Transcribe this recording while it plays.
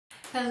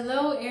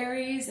Hello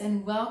Aries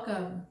and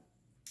welcome.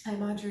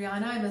 I'm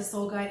Adriana. I'm a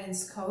soul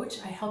guidance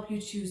coach. I help you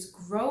choose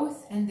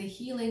growth and the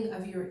healing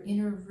of your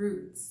inner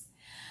roots.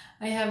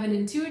 I have an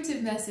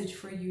intuitive message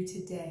for you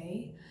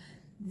today.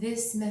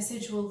 This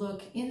message will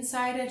look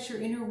inside at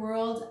your inner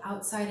world,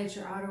 outside at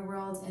your outer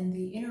world, and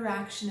the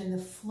interaction and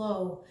the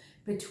flow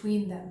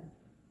between them.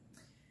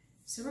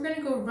 So we're going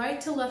to go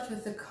right to left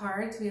with the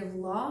cards. We have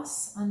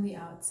loss on the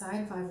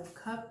outside, 5 of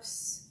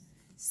Cups.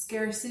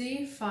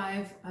 Scarcity,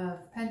 5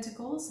 of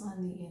Pentacles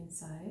on the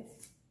inside.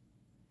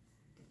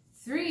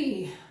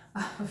 3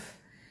 of,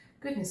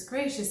 goodness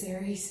gracious,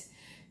 Aries.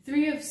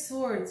 3 of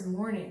Swords,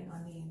 mourning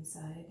on the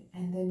inside.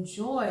 And then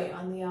joy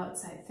on the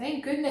outside.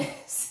 Thank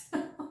goodness.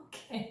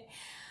 Okay.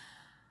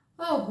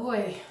 Oh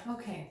boy.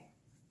 Okay.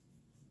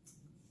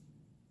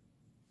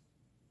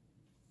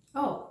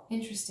 Oh,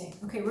 interesting.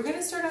 Okay, we're going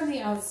to start on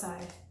the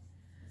outside.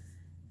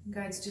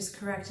 Guides just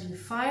corrected you.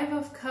 5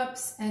 of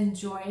Cups and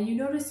joy. And you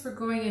notice we're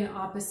going in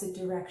opposite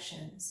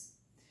directions.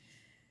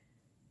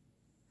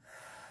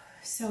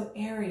 So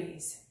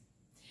Aries,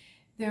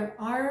 there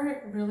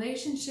are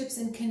relationships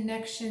and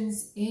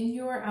connections in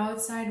your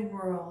outside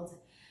world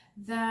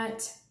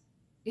that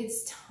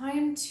it's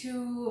time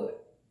to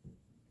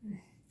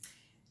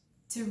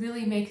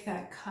really make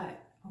that cut,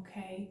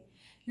 okay?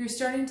 You're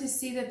starting to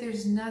see that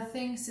there's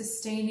nothing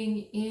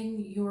sustaining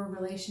in your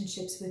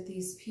relationships with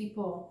these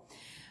people.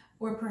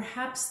 Or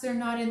perhaps they're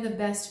not in the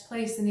best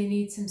place and they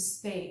need some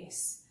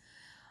space.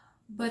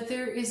 But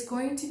there is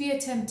going to be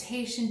a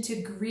temptation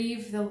to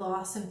grieve the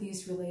loss of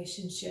these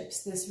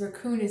relationships. This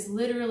raccoon is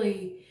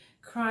literally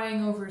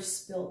crying over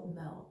spilt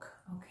milk,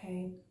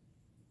 okay?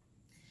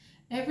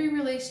 Every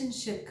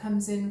relationship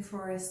comes in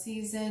for a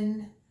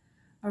season,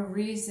 a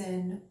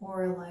reason,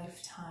 or a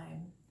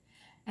lifetime.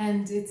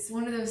 And it's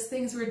one of those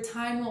things where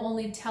time will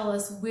only tell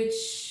us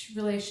which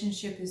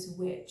relationship is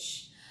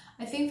which.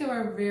 I think there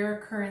are rare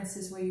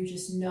occurrences where you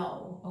just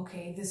know,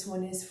 okay, this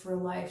one is for a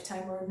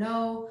lifetime, or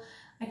no,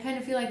 I kind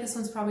of feel like this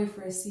one's probably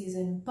for a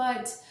season,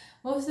 but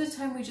most of the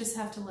time we just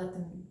have to let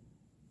them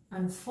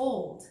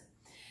unfold.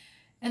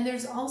 And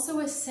there's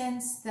also a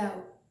sense that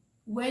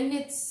when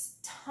it's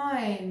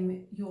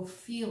time, you'll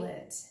feel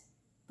it.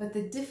 But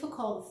the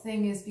difficult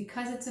thing is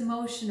because it's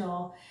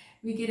emotional,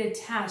 we get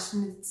attached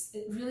and it's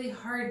really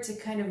hard to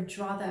kind of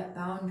draw that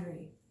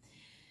boundary.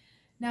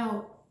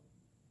 Now,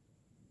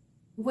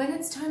 when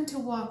it's time to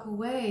walk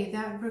away,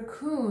 that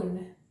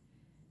raccoon,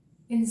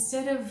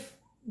 instead of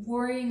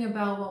worrying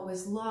about what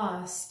was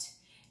lost,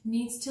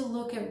 needs to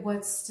look at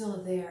what's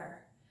still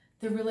there.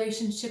 The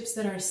relationships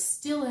that are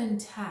still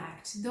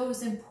intact,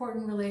 those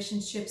important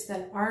relationships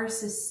that are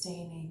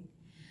sustaining.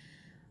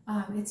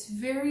 It's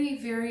very,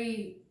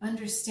 very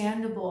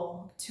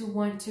understandable to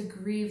want to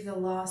grieve the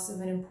loss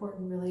of an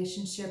important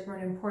relationship or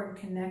an important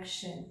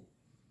connection.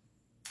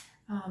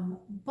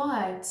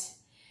 But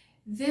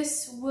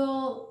this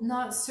will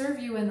not serve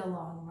you in the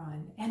long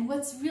run. And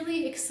what's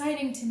really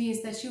exciting to me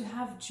is that you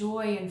have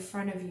joy in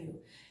front of you.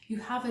 You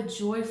have a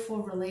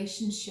joyful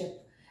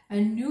relationship,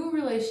 a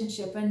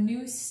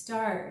new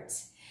start.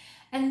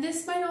 And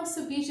this might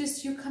also be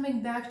just you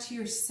coming back to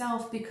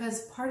yourself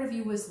because part of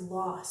you was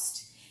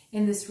lost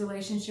in this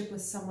relationship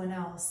with someone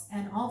else.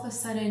 And all of a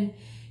sudden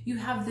you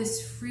have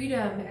this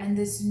freedom and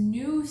this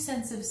new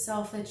sense of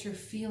self that you're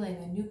feeling,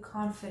 a new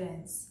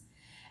confidence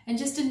and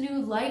just a new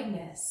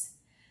lightness.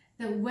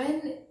 That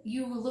when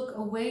you look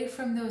away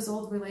from those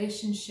old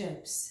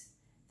relationships,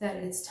 that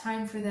it's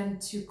time for them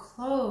to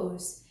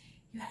close,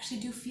 you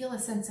actually do feel a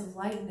sense of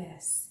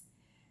lightness.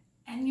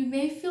 And you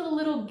may feel a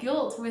little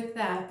guilt with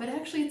that, but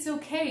actually it's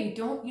okay. You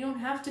don't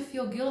have to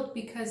feel guilt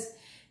because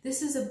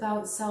this is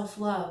about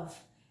self-love.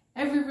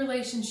 Every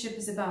relationship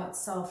is about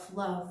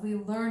self-love. We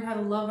learn how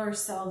to love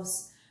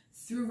ourselves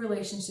through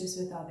relationships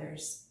with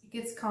others. It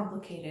gets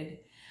complicated.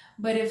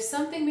 But if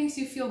something makes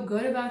you feel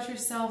good about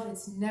yourself,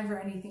 it's never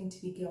anything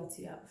to be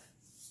guilty of.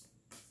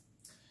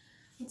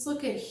 Let's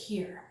look at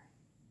here.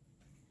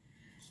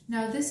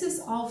 Now, this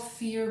is all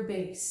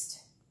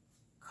fear-based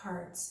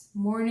cards.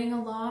 Mourning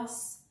a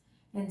loss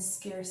and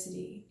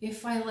scarcity.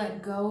 If I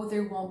let go,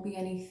 there won't be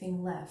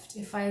anything left.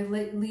 If I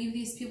leave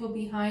these people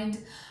behind,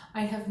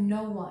 I have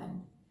no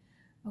one.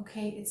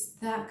 Okay, it's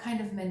that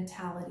kind of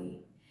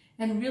mentality.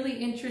 And really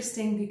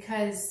interesting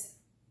because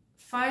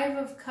 5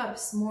 of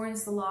Cups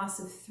mourns the loss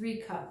of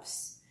 3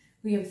 cups.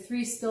 We have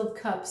 3 spilled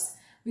cups.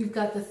 We've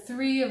got the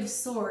 3 of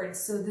Swords.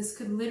 So this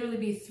could literally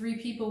be 3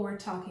 people we're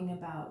talking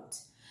about.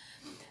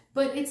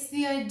 But it's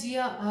the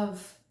idea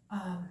of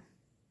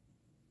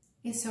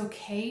it's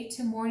okay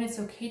to mourn. It's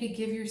okay to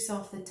give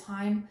yourself the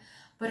time.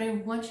 But I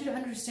want you to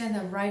understand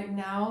that right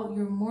now,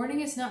 your mourning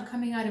is not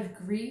coming out of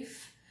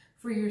grief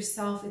for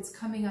yourself. It's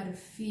coming out of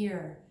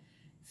fear.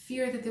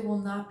 Fear that there will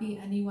not be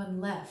anyone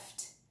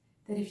left.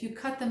 That if you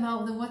cut them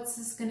out, then what's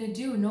this going to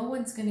do? No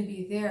one's going to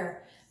be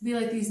there. It'll be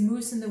like these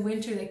moose in the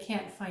winter that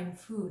can't find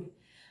food.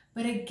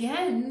 But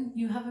again,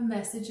 you have a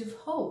message of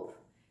hope.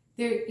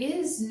 There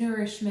is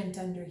nourishment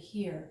under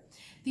here.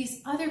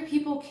 These other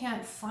people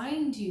can't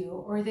find you,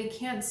 or they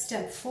can't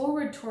step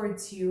forward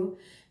towards you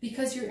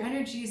because your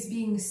energy is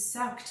being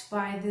sucked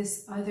by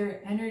this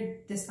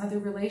other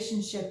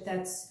relationship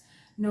that's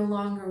no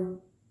longer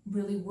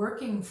really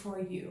working for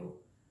you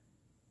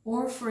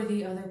or for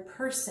the other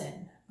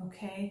person,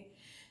 okay?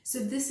 So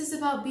this is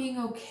about being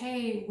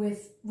okay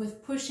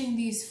with pushing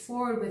these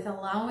forward, with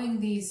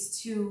allowing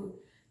these to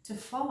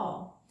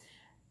fall,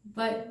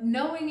 but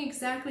knowing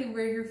exactly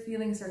where your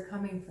feelings are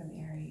coming from,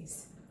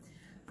 Aries.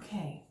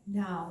 Okay,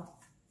 now,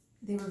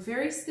 they were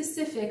very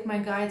specific, my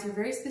guides were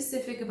very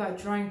specific about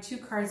drawing 2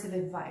 cards of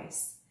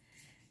advice.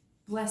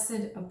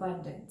 Blessed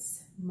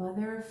Abundance,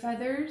 Mother of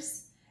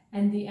Feathers,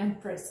 and the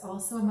Empress,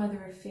 also a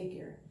mother of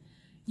figure.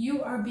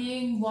 You are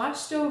being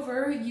watched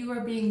over, you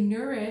are being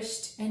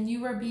nourished, and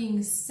you are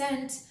being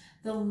sent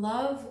the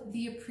love,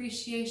 the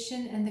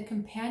appreciation, and the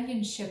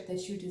companionship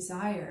that you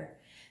desire.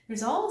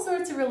 There's all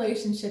sorts of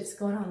relationships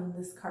going on in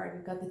this card.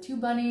 We've got the 2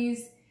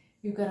 bunnies,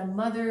 we've got a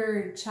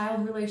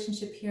mother-child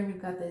relationship here, and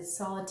we've got the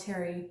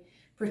solitary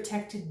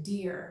protected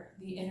deer,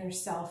 the inner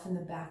self in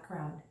the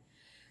background.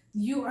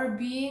 You are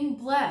being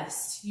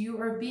blessed. You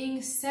are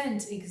being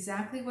sent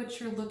exactly what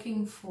you're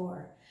looking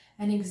for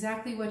and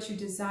exactly what you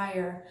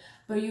desire,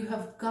 but you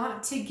have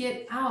got to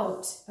get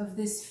out of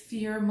this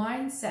fear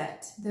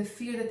mindset, the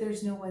fear that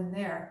there's no one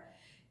there.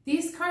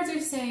 These cards are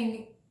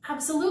saying,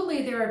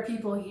 absolutely there are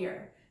people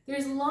here.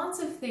 There's lots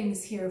of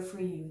things here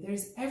for you.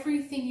 There's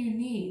everything you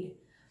need.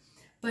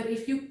 But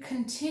if you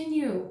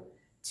continue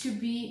to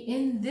be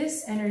in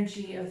this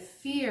energy of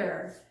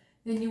fear,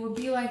 then you will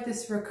be like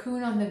this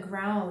raccoon on the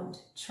ground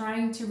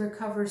trying to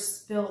recover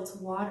spilt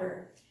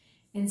water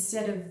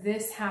instead of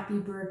this happy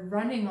bird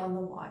running on the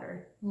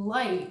water,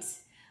 light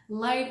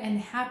and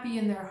happy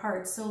in their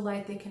heart, so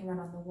light they can run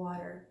on the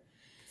water.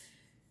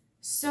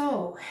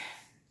 So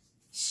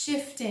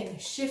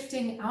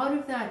shifting out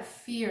of that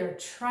fear,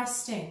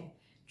 trusting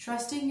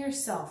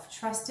yourself,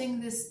 trusting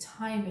this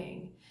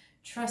timing,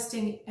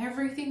 trusting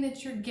everything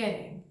that you're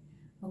getting,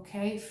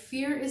 okay?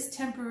 Fear is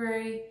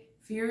temporary,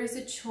 fear is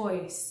a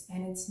choice,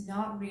 and it's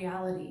not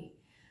reality.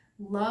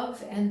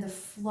 Love and the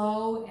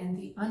flow and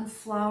the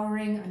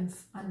unflowering,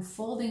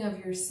 unfolding of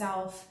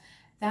yourself,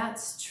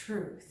 that's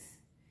truth.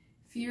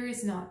 Fear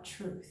is not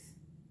truth,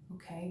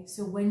 okay?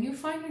 So when you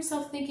find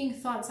yourself thinking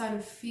thoughts out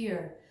of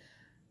fear,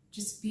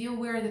 just be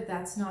aware that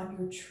that's not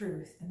your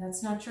truth, and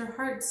that's not your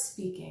heart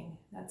speaking.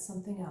 That's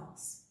something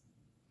else.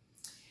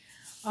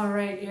 All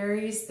right,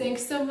 Aries,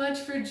 thanks so much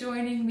for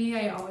joining me.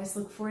 I always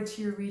look forward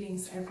to your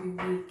readings every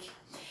week.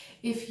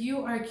 If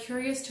you are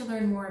curious to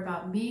learn more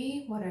about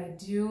me, what I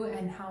do,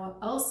 and how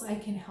else I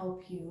can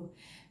help you,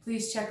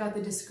 please check out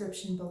the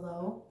description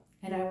below,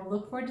 and I will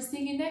look forward to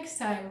seeing you next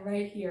time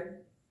right here.